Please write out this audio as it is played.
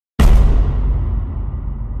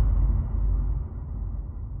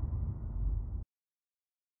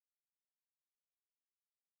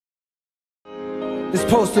It's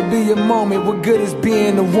supposed to be a moment. What good is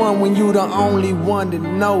being the one when you the only one that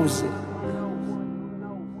knows it?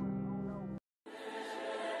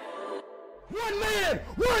 One man,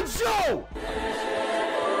 one show,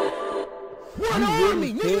 one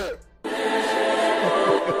army, nigga.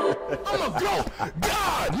 I'ma go,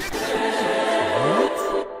 God, nigga.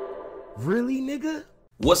 What? Really, nigga?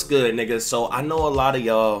 What's good, niggas? So I know a lot of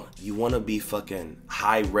y'all, you want to be fucking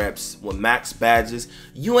high reps with max badges.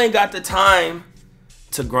 You ain't got the time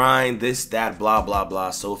to grind this, that, blah, blah,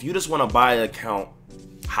 blah. So if you just want to buy an account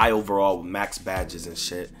high overall with max badges and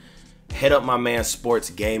shit, hit up my man Sports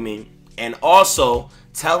Gaming and also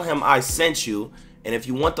tell him I sent you. And if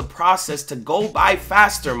you want the process to go by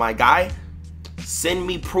faster, my guy, send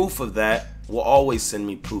me proof of that. Will always send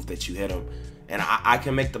me proof that you hit him. And I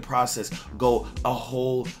can make the process go a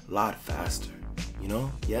whole lot faster, you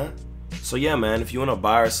know? Yeah? So yeah, man, if you want to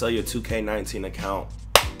buy or sell your 2K19 account,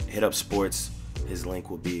 hit up Sports. His link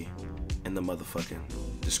will be in the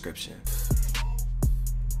motherfucking description.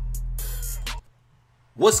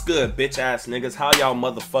 What's good, bitch ass niggas? How y'all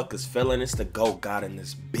motherfuckers feeling? It's the GOAT God in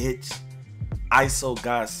this bitch. ISO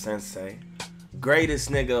God Sensei. Greatest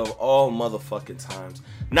nigga of all motherfucking times.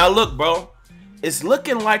 Now look, bro. It's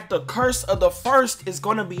looking like the curse of the first is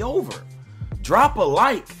gonna be over. Drop a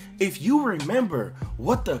like if you remember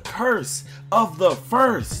what the curse of the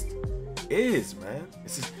first is, man.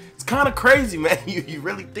 It's kind of crazy, man. You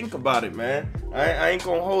really think about it, man. I ain't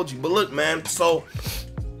gonna hold you. But look, man, so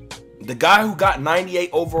the guy who got 98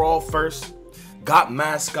 overall first, got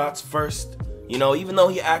mascots first, you know, even though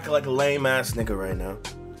he acting like a lame ass nigga right now,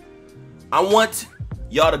 I want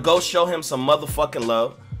y'all to go show him some motherfucking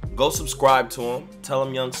love. Go subscribe to him. Tell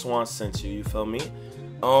him Young Swan sent you. You feel me?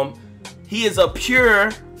 He is a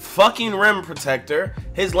pure fucking rim protector.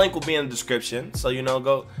 His link will be in the description. So, you know,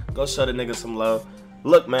 go show the nigga some love.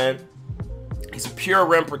 Look, man. He's a pure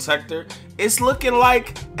rim protector. It's looking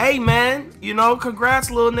like, hey, man, you know,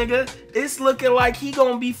 congrats, little nigga. It's looking like he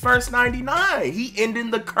gonna be first 99. He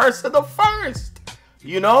ending the curse of the first.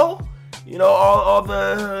 You know? You know, all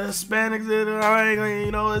the Hispanics,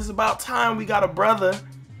 you know, it's about time we got a brother,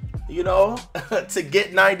 you know, to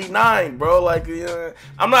get 99, bro. Like,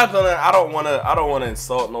 I don't wanna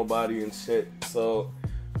insult nobody and shit. So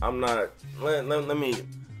I'm not. Let me.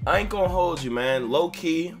 I ain't gonna hold you, man. Low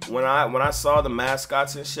key, when I saw the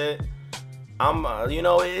mascots and shit, you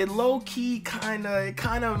know, it low key kind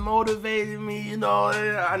of motivated me. You know,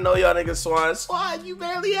 I know y'all niggas Swan, you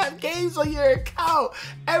barely have games on your account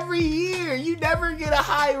every year. You never get a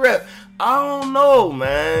high rep. I don't know,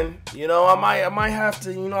 man. You know, I might have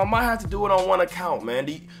to, you know, I might have to do it on one account, man.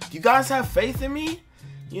 Do you guys have faith in me?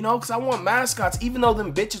 You know, because I want mascots, even though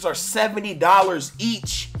them bitches are $70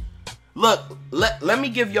 each. Look, let me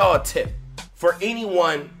give y'all a tip for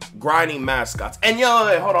anyone grinding mascots. And yo,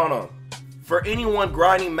 hey, hold on. For anyone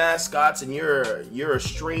grinding mascots and you're a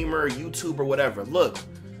streamer, YouTuber, whatever. Look,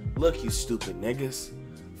 you stupid niggas.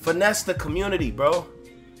 Finesse the community, bro.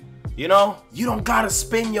 You know, you don't gotta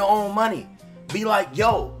spend your own money. Be like,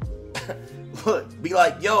 yo, look, be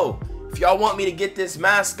like, yo, if y'all want me to get this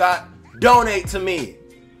mascot, donate to me.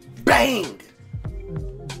 Bang!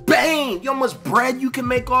 Bang! You know how much bread you can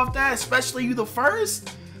make off that, especially you the first?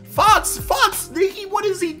 Fox, what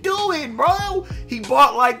is he doing, bro? He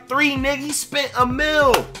bought like 3 niggas. He spent $1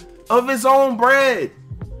 million of his own bread.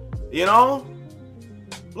 You know?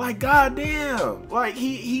 Like, goddamn. Like,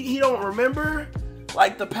 he don't remember?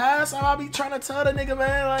 Like, the past? I'll be trying to tell the nigga,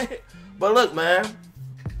 man. Like, but look, man.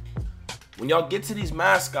 When y'all get to these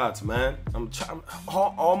mascots, man,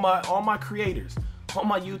 all my creators, all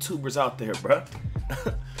my YouTubers out there, bro.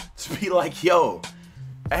 Just be like, yo,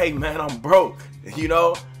 hey, man, I'm broke. You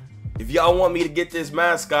know? If y'all want me to get this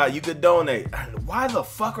mascot, you could donate. Why the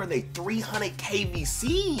fuck are they 300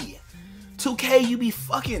 KVC? 2K, you be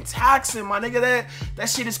fucking taxing, my nigga. That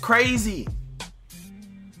shit is crazy.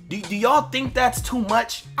 Do y'all think that's too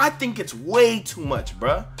much? I think it's way too much,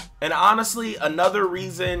 bruh. And honestly, another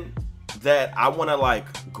reason that I want to like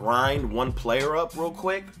grind one player up real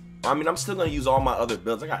quick. I mean, I'm still gonna use all my other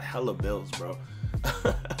builds. I got hella builds, bro.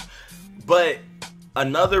 But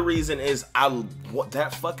another reason is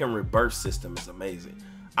that fucking rebirth system is amazing.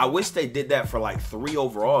 I wish they did that for like 3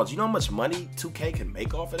 overalls. You know how much money 2K can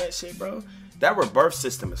make off of that shit, bro? That rebirth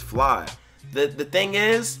system is fly. The thing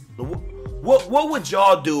is, what would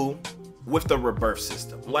y'all do with the rebirth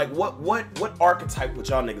system? Like, what archetype would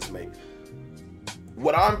y'all niggas make?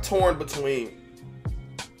 What I'm torn between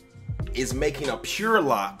is making a pure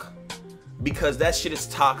lock, because that shit is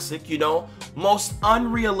toxic, you know? Most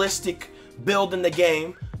unrealistic build in the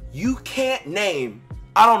game. You can't name,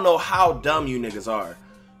 I don't know how dumb you niggas are.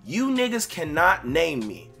 You niggas cannot name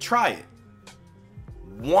me. Try it.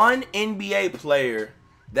 One NBA player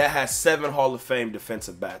that has 7 Hall of Fame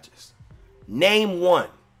defensive badges. Name one.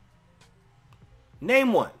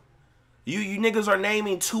 Name one. You niggas are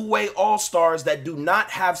naming two-way all-stars that do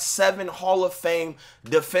not have 7 Hall of Fame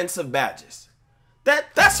defensive badges.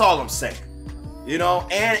 That's all I'm saying. You know,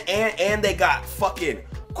 and they got fucking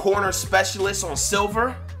corner specialists on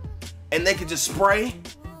silver, and they could just spray.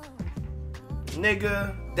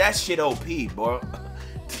 Nigga, that shit OP, bro.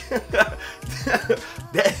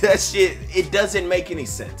 that shit, it doesn't make any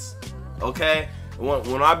sense. Okay?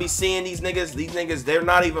 When I be seeing these niggas, they're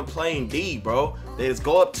not even playing D, bro. They just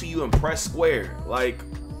go up to you and press square. Like,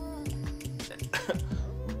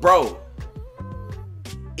 bro,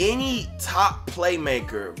 any top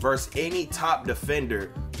playmaker versus any top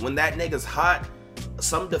defender, when that nigga's hot,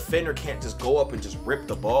 some defender can't just go up and just rip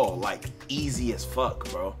the ball like easy as fuck,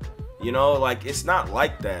 bro. You know, like, it's not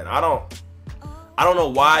like that. I don't know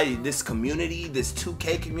why this community, this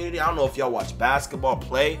 2K community, I don't know if y'all watch basketball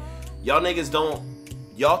play. Y'all niggas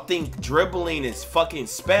y'all think dribbling is fucking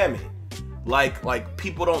spamming. Like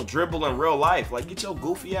people don't dribble in real life. Like, get your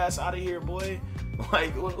goofy ass out of here, boy.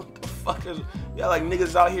 Like, what the fuck is, y'all like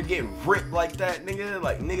niggas out here getting ripped like that, nigga?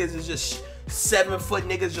 Like, niggas is just 7-foot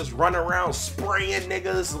niggas just running around spraying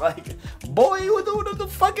niggas. Like, boy, what the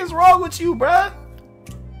fuck is wrong with you, bruh?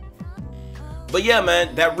 But yeah,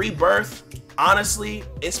 man, that rebirth, honestly,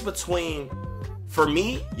 it's between, for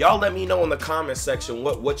me, y'all let me know in the comment section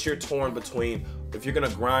what you're torn between. If you're gonna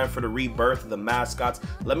grind for the rebirth of the mascots,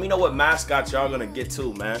 let me know what mascots y'all gonna get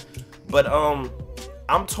to, man. But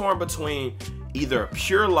I'm torn between either a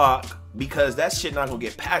pure lock, because that shit not gonna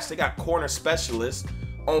get patched. They got corner specialists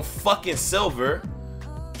on fucking silver,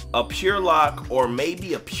 a pure lock, or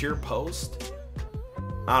maybe a pure post.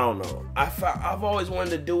 I don't know. I've always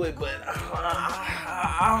wanted to do it, but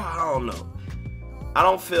I don't know. I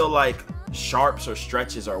don't feel like sharps or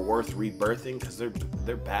stretches are worth rebirthing because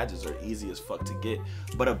their badges are easy as fuck to get.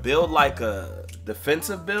 But a build like a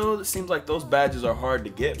defensive build, it seems like those badges are hard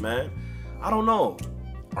to get, man. I don't know.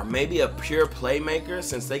 Or maybe a pure playmaker,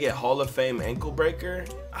 since they get Hall of Fame ankle breaker.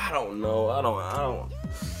 I don't know. I don't.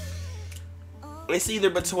 It's either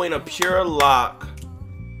between a pure lock.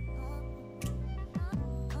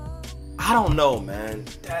 I don't know, man.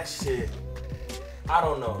 That shit. I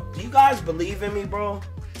don't know. Do you guys believe in me, bro?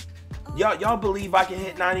 Y'all believe I can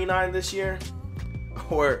hit 99 this year?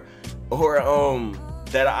 Or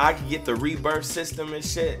that I can get the rebirth system and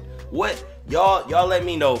shit? What? Y'all let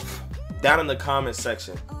me know down in the comment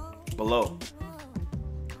section below.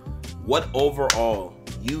 What overall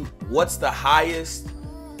what's the highest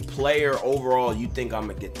player overall you think I'm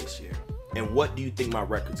gonna get this year? And what do you think my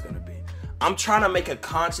record's gonna be? I'm trying to make a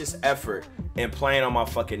conscious effort in playing on my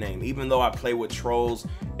fucking name, even though I play with trolls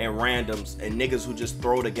and randoms and niggas who just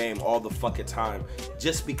throw the game all the fucking time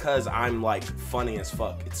just because I'm like funny as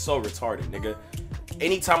fuck. It's so retarded, nigga.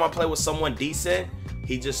 Anytime I play with someone decent,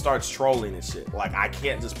 he just starts trolling and shit. Like, I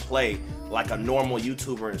can't just play like a normal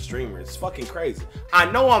YouTuber and streamer. It's fucking crazy.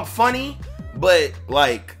 I know I'm funny, but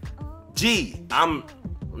like, gee, I'm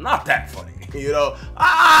not that funny. You know,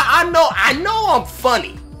 I know I'm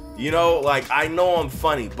funny. You know, like, I know I'm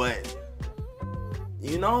funny, but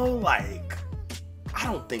you know, like, I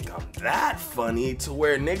don't think I'm that funny to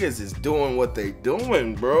where niggas is doing what they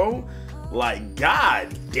doing, bro. Like,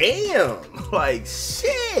 god damn. Like,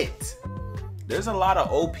 shit. There's a lot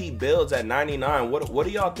of OP builds at 99. What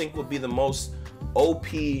do y'all think would be the most OP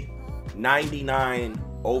 99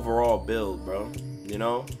 overall build, bro? You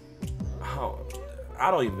know?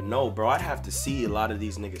 I don't even know, bro. I'd have to see a lot of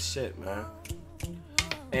these niggas shit, man.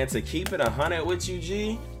 And to keep it 100 with you,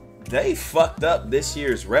 G, they fucked up this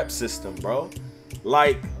year's rep system, bro.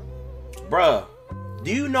 Like, bruh,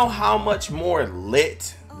 do you know how much more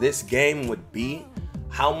lit this game would be?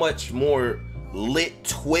 How much more lit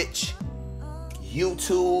Twitch,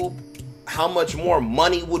 YouTube, how much more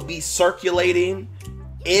money would be circulating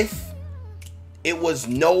if it was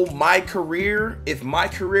my career, if my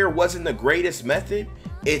career wasn't the greatest method,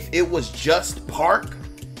 if it was just park,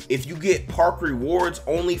 if you get park rewards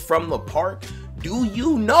only from the park? Do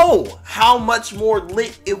you know how much more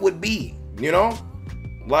lit it would be? You know?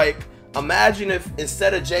 Like, imagine if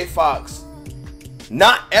instead of J Fox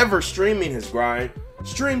not ever streaming his grind,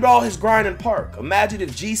 streamed all his grind in park. Imagine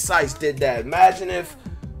if G-Sice did that. Imagine if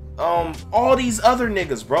all these other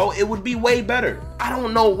niggas, bro. It would be way better. I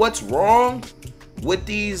don't know what's wrong with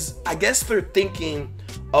these. I guess they're thinking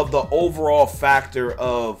of the overall factor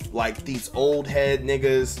of like these old head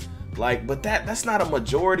niggas. Like, but that's not a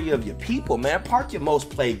majority of your people, man. Park your most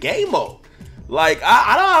play game mode. Like,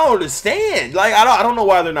 I don't understand. Like, I don't know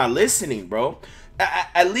why they're not listening, bro.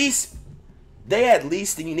 At least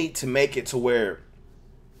you need to make it to where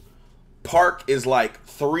Park is like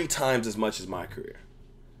 3 times as much as my career.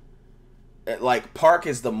 Like, Park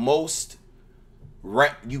is the most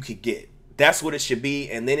rep you could get. That's what it should be.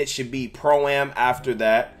 And then it should be Pro-Am after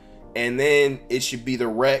that. And then it should be the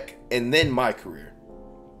rec and then my career.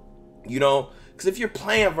 You know? Because if you're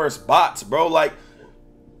playing versus bots, bro, like,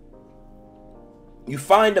 you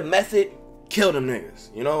find a method, kill them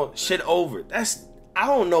niggas. You know? Shit over. I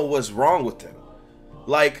don't know what's wrong with them.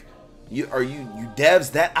 Like, you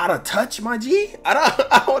devs that out of touch, my G?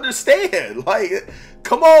 I don't understand. Like,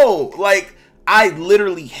 come on. Like, I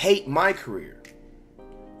literally hate my career.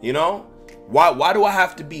 You know? Why do I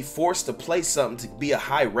have to be forced to play something to be a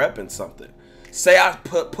high rep in something? Say I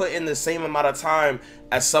put in the same amount of time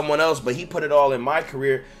as someone else, but he put it all in my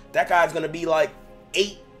career. That guy's gonna be like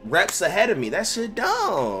 8 reps ahead of me. That shit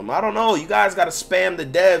dumb. I don't know. You guys gotta spam the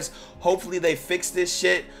devs. Hopefully they fix this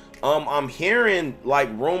shit. I'm hearing like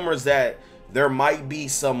rumors that there might be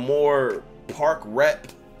some more Park rep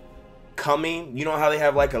coming. You know how they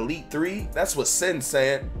have like Elite 3? That's what Sin's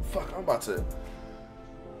saying. Fuck, I'm about to.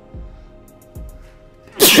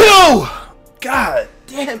 Yo! God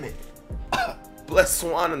damn it. Bless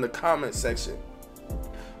Swan in the comment section.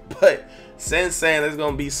 But Sin's saying there's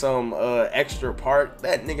gonna be some extra part.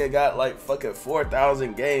 That nigga got like fucking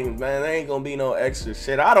 4,000 games, man. There ain't gonna be no extra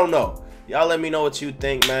shit. I don't know. Y'all let me know what you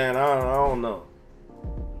think, man. I don't know.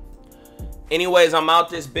 Anyways, I'm out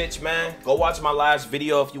this bitch, man. Go watch my last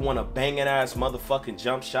video if you want a banging ass motherfucking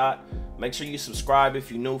jump shot. Make sure you subscribe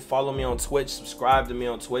if you're new. Follow me on Twitch. Subscribe to me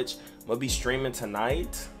on Twitch. I'm gonna be streaming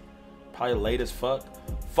tonight. Probably late as fuck.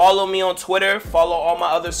 Follow me on Twitter. Follow all my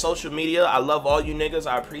other social media. I love all you niggas.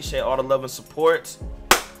 I appreciate all the love and support.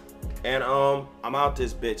 And I'm out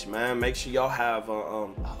this bitch, man. Make sure y'all have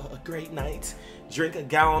a great night. Drink a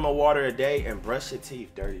gallon of water a day and brush your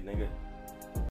teeth, dirty nigga.